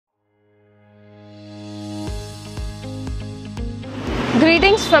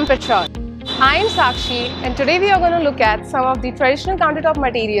Greetings from Petros. I am Sakshi and today we are going to look at some of the traditional countertop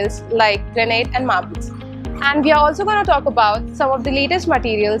materials like granite and marbles. And we are also going to talk about some of the latest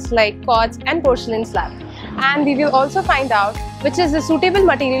materials like quartz and porcelain slab. And we will also find out which is the suitable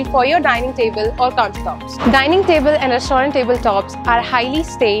material for your dining table or countertops. Dining table and restaurant tabletops are highly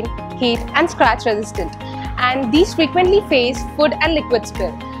stain, heat and scratch resistant, and these frequently face food and liquid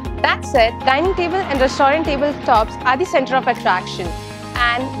spill. That said, dining table and restaurant tabletops are the center of attraction,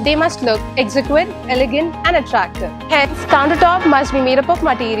 and they must look exquisite, elegant and attractive. Hence, countertop must be made up of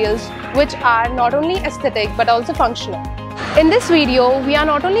materials which are not only aesthetic but also functional. In this video, we are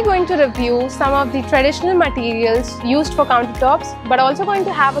not only going to review some of the traditional materials used for countertops, but also going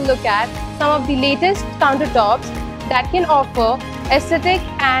to have a look at some of the latest countertops that can offer aesthetic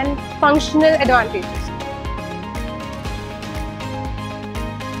and functional advantages.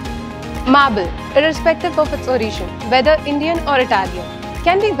 Marble, irrespective of its origin, whether Indian or Italian,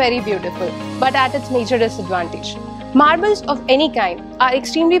 can be very beautiful, but at its major disadvantage. Marbles of any kind are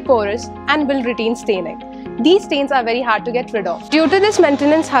extremely porous and will retain staining. These stains are very hard to get rid of. Due to this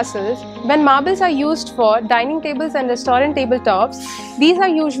maintenance hassles, when marbles are used for dining tables and restaurant tabletops, these are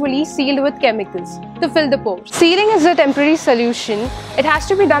usually sealed with chemicals to fill the pores. Sealing is a temporary solution. It has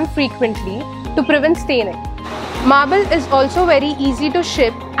to be done frequently to prevent staining. Marble is also very easy to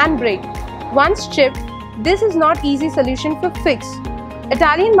chip and break. Once chipped, this is not easy solution to fix.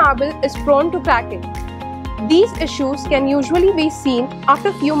 Italian marble is prone to cracking. These issues can usually be seen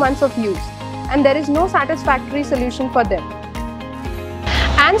after few months of use, and there is no satisfactory solution for them.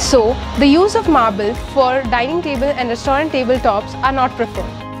 And so, the use of marble for dining table and restaurant tabletops are not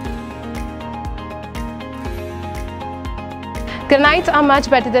preferred. Granites are much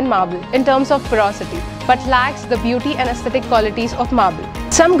better than marble in terms of porosity, but lacks the beauty and aesthetic qualities of marble.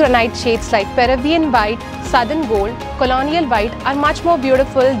 Some granite shades like Peruvian white, southern gold, colonial white are much more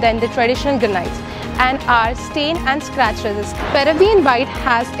beautiful than the traditional granites and are stain and scratch resistant. Peruvian white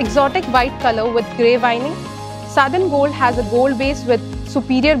has exotic white color with grey vining. Southern gold has a gold base with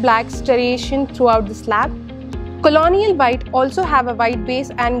superior black striation throughout the slab. Colonial white also have a white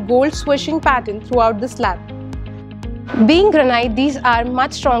base and gold swishing pattern throughout the slab. Being granite, these are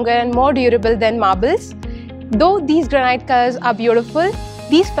much stronger and more durable than marbles. Though these granite colors are beautiful,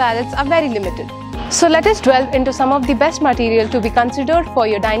 these palettes are very limited. So let us delve into some of the best material to be considered for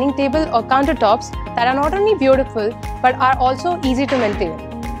your dining table or countertops that are not only beautiful but are also easy to maintain.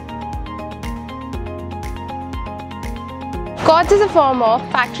 Quartz is a form of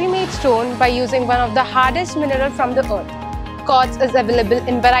factory-made stone by using one of the hardest minerals from the earth. Quartz is available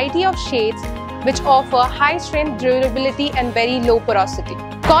in variety of shades which offer high strength, durability and very low porosity.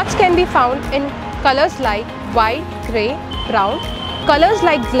 Quartz can be found in colors like white, grey, brown. Colors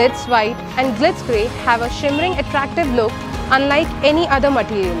like glitz white and glitz grey have a shimmering, attractive look unlike any other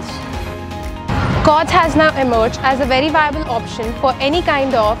materials. Quartz has now emerged as a very viable option for any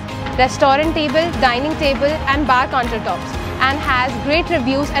kind of restaurant table, dining table and bar countertops, and has great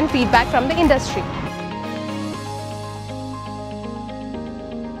reviews and feedback from the industry.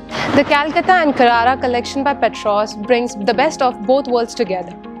 The Calacatta and Carrara collection by Petros brings the best of both worlds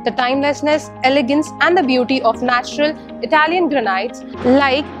together. The timelessness, elegance and the beauty of natural Italian granites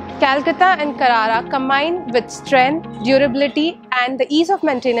like Calacatta and Carrara combined with strength, durability and the ease of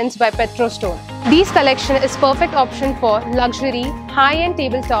maintenance by Petros Stone. These collection is perfect option for luxury, high-end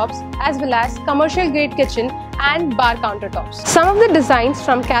tabletops as well as commercial grade kitchen and bar countertops. Some of the designs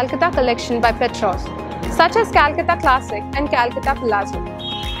from Calacatta collection by Petros, such as Calacatta Classic and Calacatta Palazzo,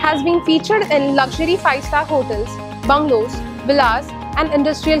 has been featured in luxury 5-star hotels, bungalows, villas and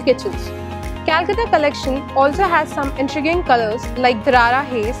industrial kitchens. Calacatta collection also has some intriguing colors like Carrara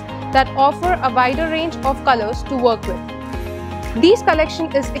haze that offer a wider range of colors to work with. These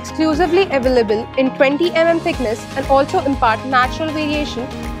collection is exclusively available in 20 mm thickness and also impart natural variation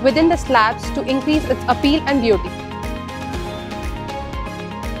within the slabs to increase its appeal and beauty.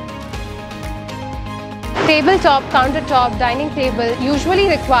 Tabletop, countertop, dining table usually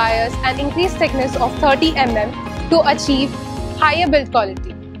requires an increased thickness of 30 mm to achieve higher build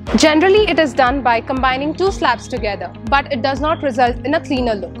quality. Generally, it is done by combining two slabs together, but it does not result in a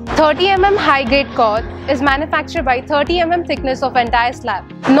cleaner look. 30 mm high-grade quartz is manufactured by 30 mm thickness of entire slab.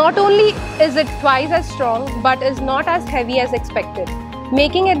 Not only is it twice as strong, but is not as heavy as expected,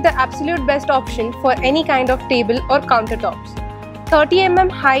 making it the absolute best option for any kind of table or countertops. 30 mm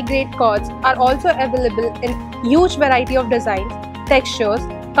high-grade quartz are also available in huge variety of designs, textures,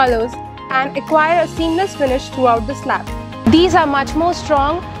 colors, and acquire a seamless finish throughout the slab. These are much more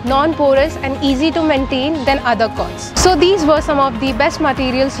strong, non-porous and easy to maintain than other quartz. So these were some of the best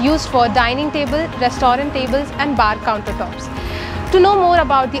materials used for dining table, restaurant tables and bar countertops. To know more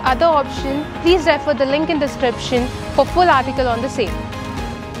about the other option, please refer the link in description for full article on the same.